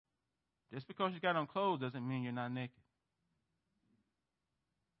Just because you got on clothes doesn't mean you're not naked.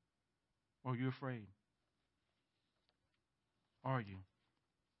 Or you're afraid. Are you?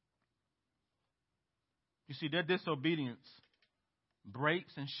 You see, their disobedience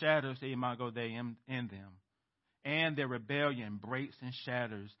breaks and shatters the Imago Dei in them. And their rebellion breaks and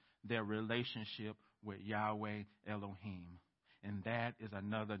shatters their relationship with Yahweh Elohim. And that is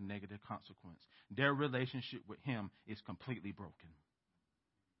another negative consequence. Their relationship with Him is completely broken.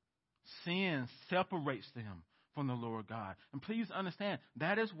 Sin separates them from the Lord God. And please understand,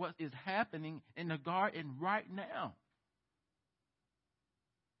 that is what is happening in the garden right now.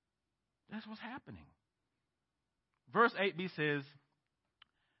 That's what's happening. Verse 8b says,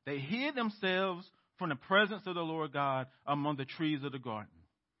 they hid themselves from the presence of the Lord God among the trees of the garden.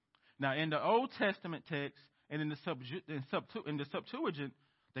 Now, in the Old Testament text and in the Septuagint,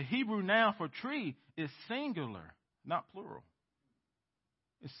 the Hebrew noun for tree is singular, not plural.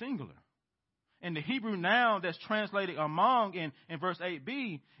 It's singular. And the Hebrew noun that's translated among in verse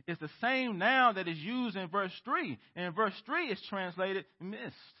 8b is the same noun that is used in verse 3. And in verse 3, it's translated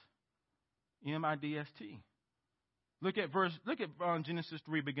mist. M-I-D-S-T. Look at Genesis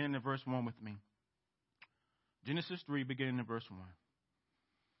 3, beginning in verse 1 with me. Genesis 3, beginning in verse 1.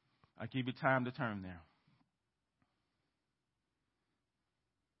 I'll give you time to turn there.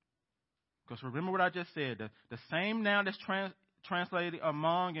 Because remember what I just said. The same noun that's translated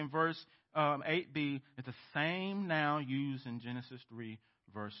among in verse 8b is the same noun used in Genesis 3,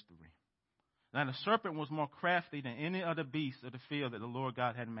 verse 3. Now the serpent was more crafty than any other beast of the field that the Lord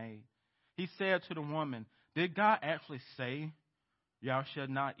God had made. He said to the woman, did God actually say, y'all shall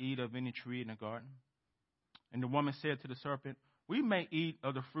not eat of any tree in the garden? And the woman said to the serpent, we may eat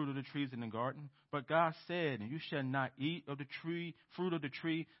of the fruit of the trees in the garden, but God said, and you shall not eat of the fruit of the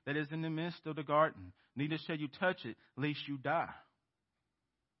tree that is in the midst of the garden, neither shall you touch it, lest you die.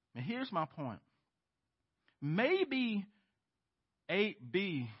 And here's my point. Maybe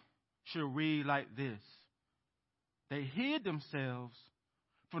 8b should read like this. They hid themselves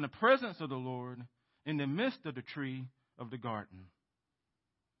from the presence of the Lord in the midst of the tree of the garden.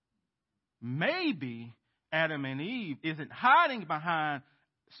 Maybe Adam and Eve isn't hiding behind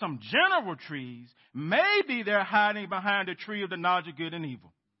some general trees. Maybe they're hiding behind the tree of the knowledge of good and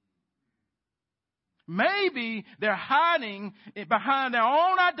evil. Maybe they're hiding behind their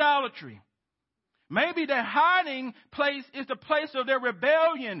own idolatry. Maybe their hiding place is the place of their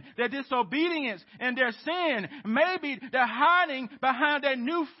rebellion, their disobedience, and their sin. Maybe they're hiding behind their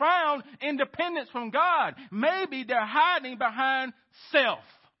newfound independence from God. Maybe they're hiding behind self.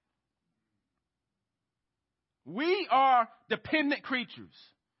 We are dependent creatures.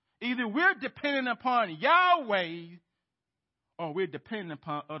 Either we're dependent upon Yahweh or we're dependent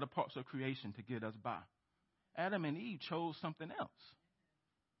upon other parts of creation to get us by. Adam and Eve chose something else.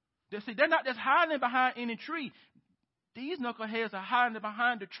 They're not just hiding behind any tree. These knuckleheads are hiding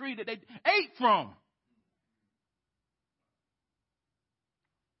behind the tree that they ate from.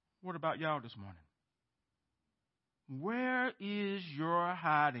 What about y'all this morning? Where is your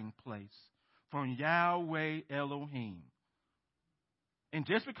hiding place from Yahweh Elohim? And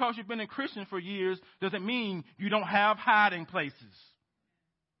just because you've been a Christian for years doesn't mean you don't have hiding places.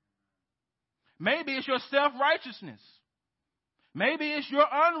 Maybe it's your self-righteousness. Maybe it's your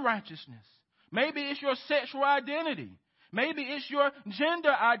unrighteousness. Maybe it's your sexual identity. Maybe it's your gender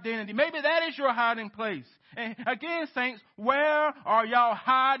identity. Maybe that is your hiding place. And again, saints, where are y'all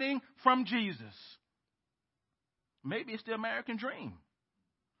hiding from Jesus? Maybe it's the American dream.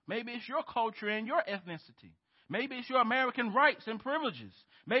 Maybe it's your culture and your ethnicity. Maybe it's your American rights and privileges.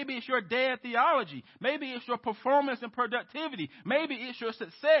 Maybe it's your dead theology. Maybe it's your performance and productivity. Maybe it's your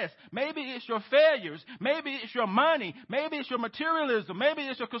success. Maybe it's your failures. Maybe it's your money. Maybe it's your materialism. Maybe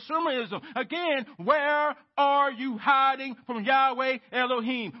it's your consumerism. Again, where are you hiding from Yahweh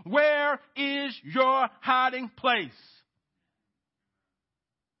Elohim? Where is your hiding place?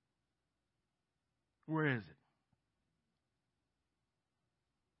 Where is it?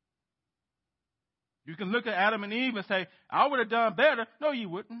 You can look at Adam and Eve and say, I would have done better. No, you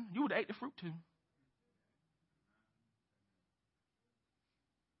wouldn't. You would have ate the fruit too.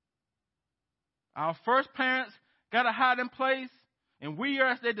 Our first parents got a hiding place, and we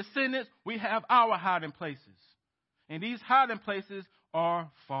as their descendants, we have our hiding places. And these hiding places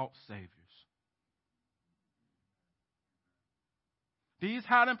are false saviors. These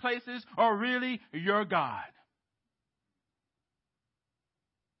hiding places are really your God.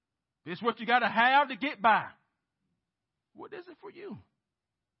 It's what you got to have to get by. What is it for you?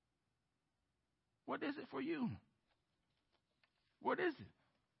 What is it for you? What is it?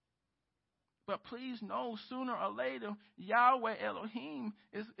 But please know, sooner or later, Yahweh Elohim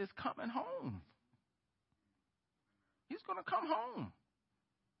is coming home. come home.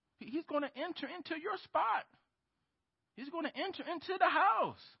 He's going to enter into your spot. He's going to enter into the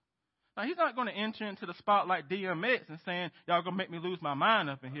house. Now, he's not going to enter into the spot like DMX and saying, y'all going to make me lose my mind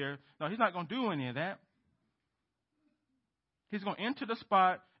up in here. No, he's not going to do any of that. He's going to enter the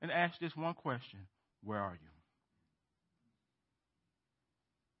spot and ask this one question: where are you?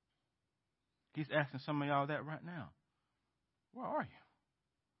 He's asking some of y'all that right now. Where are you?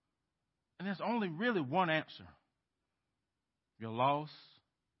 And there's only really one answer. You're lost,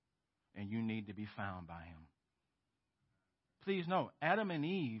 and you need to be found by him. Please know, Adam and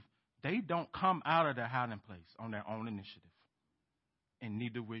Eve, they don't come out of their hiding place on their own initiative. And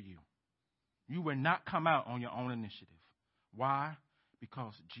neither will you. You will not come out on your own initiative. Why?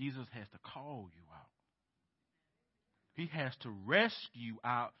 Because Jesus has to call you out. He has to rescue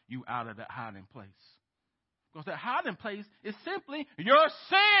you out of that hiding place. Because that hiding place is simply your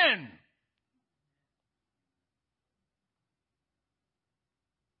sin.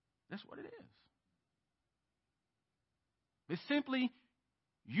 That's what it is. It's simply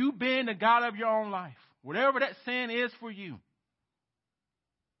you being the God of your own life. Whatever that sin is for you.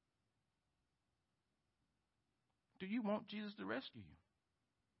 Do you want Jesus to rescue you?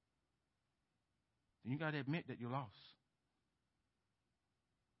 Then you got to admit that you're lost.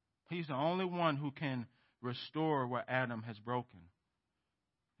 He's the only one who can restore what Adam has broken.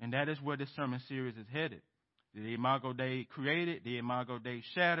 And that is where this sermon series is headed. The Imago Day created, the Imago Day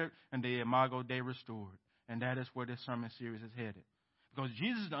shattered, and the Imago Day restored. And that is where this sermon series is headed. Because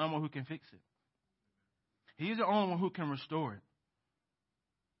Jesus is the only one who can fix it. He's the only one who can restore it.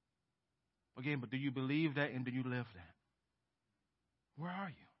 Again, but do you believe that and do you live that? Where are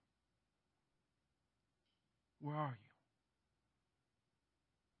you? Where are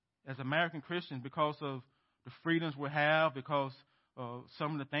you? As American Christians, because of the freedoms we have, because of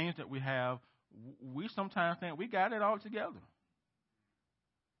some of the things that we have, we sometimes think we got it all together.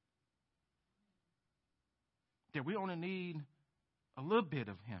 That we only need a little bit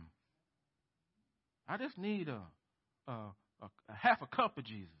of him. I just need a half a cup of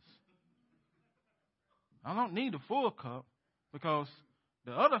Jesus. I don't need a full cup because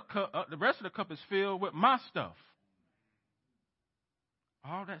the other cup, the rest of the cup is filled with my stuff.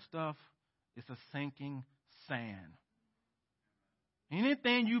 All that stuff is a sinking sand.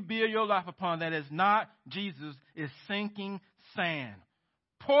 Anything you build your life upon that is not Jesus is sinking sand.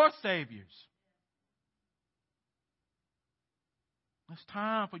 Poor saviors. It's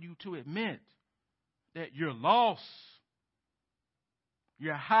time for you to admit that you're lost.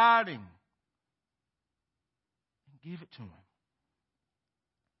 You're hiding. And give it to him.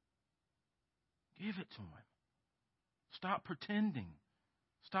 Give it to him. Stop pretending.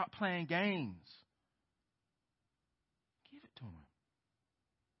 Stop playing games. Give it to him.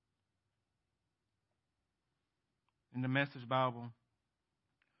 In the Message Bible,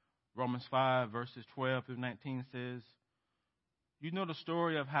 Romans 5, verses 12 through 19 says, you know the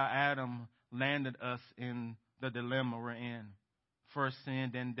story of how Adam landed us in the dilemma we're in. First sin,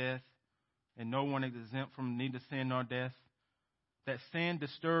 then death. And no one is exempt from neither sin nor death. That sin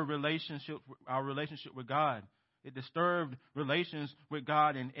disturbed our relationship with God. It disturbed relations with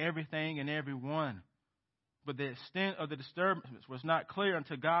God in everything and everyone. But the extent of the disturbance was not clear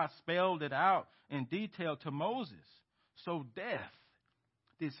until God spelled it out in detail to Moses. So death,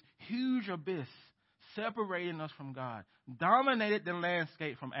 this huge abyss separating us from God, dominated the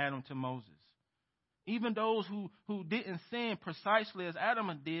landscape from Adam to Moses. Even those who didn't sin precisely as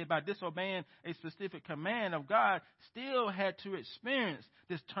Adam did by disobeying a specific command of God still had to experience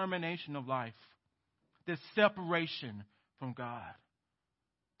this termination of life, this separation from God.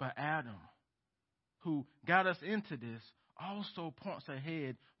 But Adam, who got us into this, also points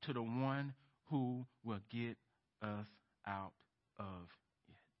ahead to the one who will get us out of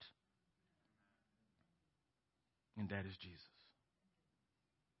it. And that is Jesus.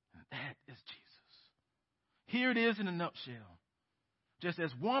 And that is Jesus. Here it is in a nutshell. Just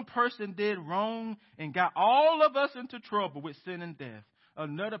as one person did wrong and got all of us into trouble with sin and death,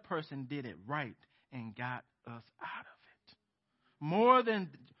 another person did it right and got us out of it. More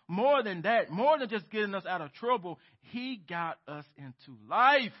than that, more than just getting us out of trouble, he got us into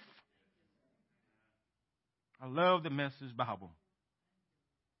life. I love the Message Bible.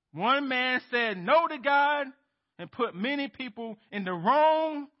 One man said no to God and put many people in the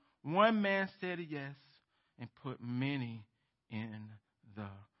wrong. One man said yes and put many in the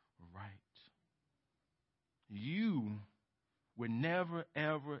right. You will never,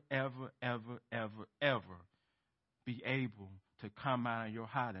 ever, ever, ever, ever, ever be able to come out of your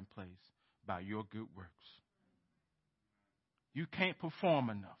hiding place by your good works. You can't perform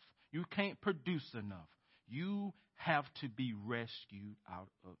enough. You can't produce enough. You have to be rescued out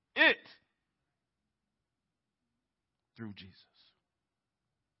of it through Jesus.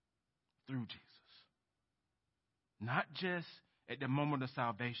 Through Jesus. Not just at the moment of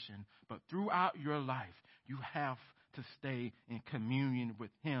salvation, but throughout your life, you have to stay in communion with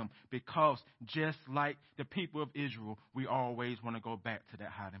him, because just like the people of Israel, we always want to go back to that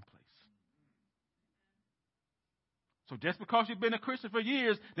hiding place. So just because you've been a Christian for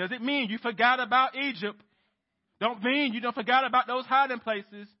years doesn't mean you forgot about Egypt. Don't mean you don't forgot about those hiding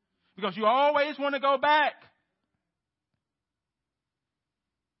places, because you always want to go back.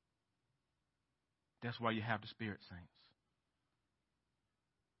 That's why you have the Spirit, saints.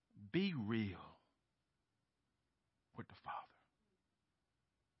 Be real with the Father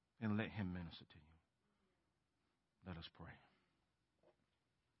and let him minister to you. Let us pray.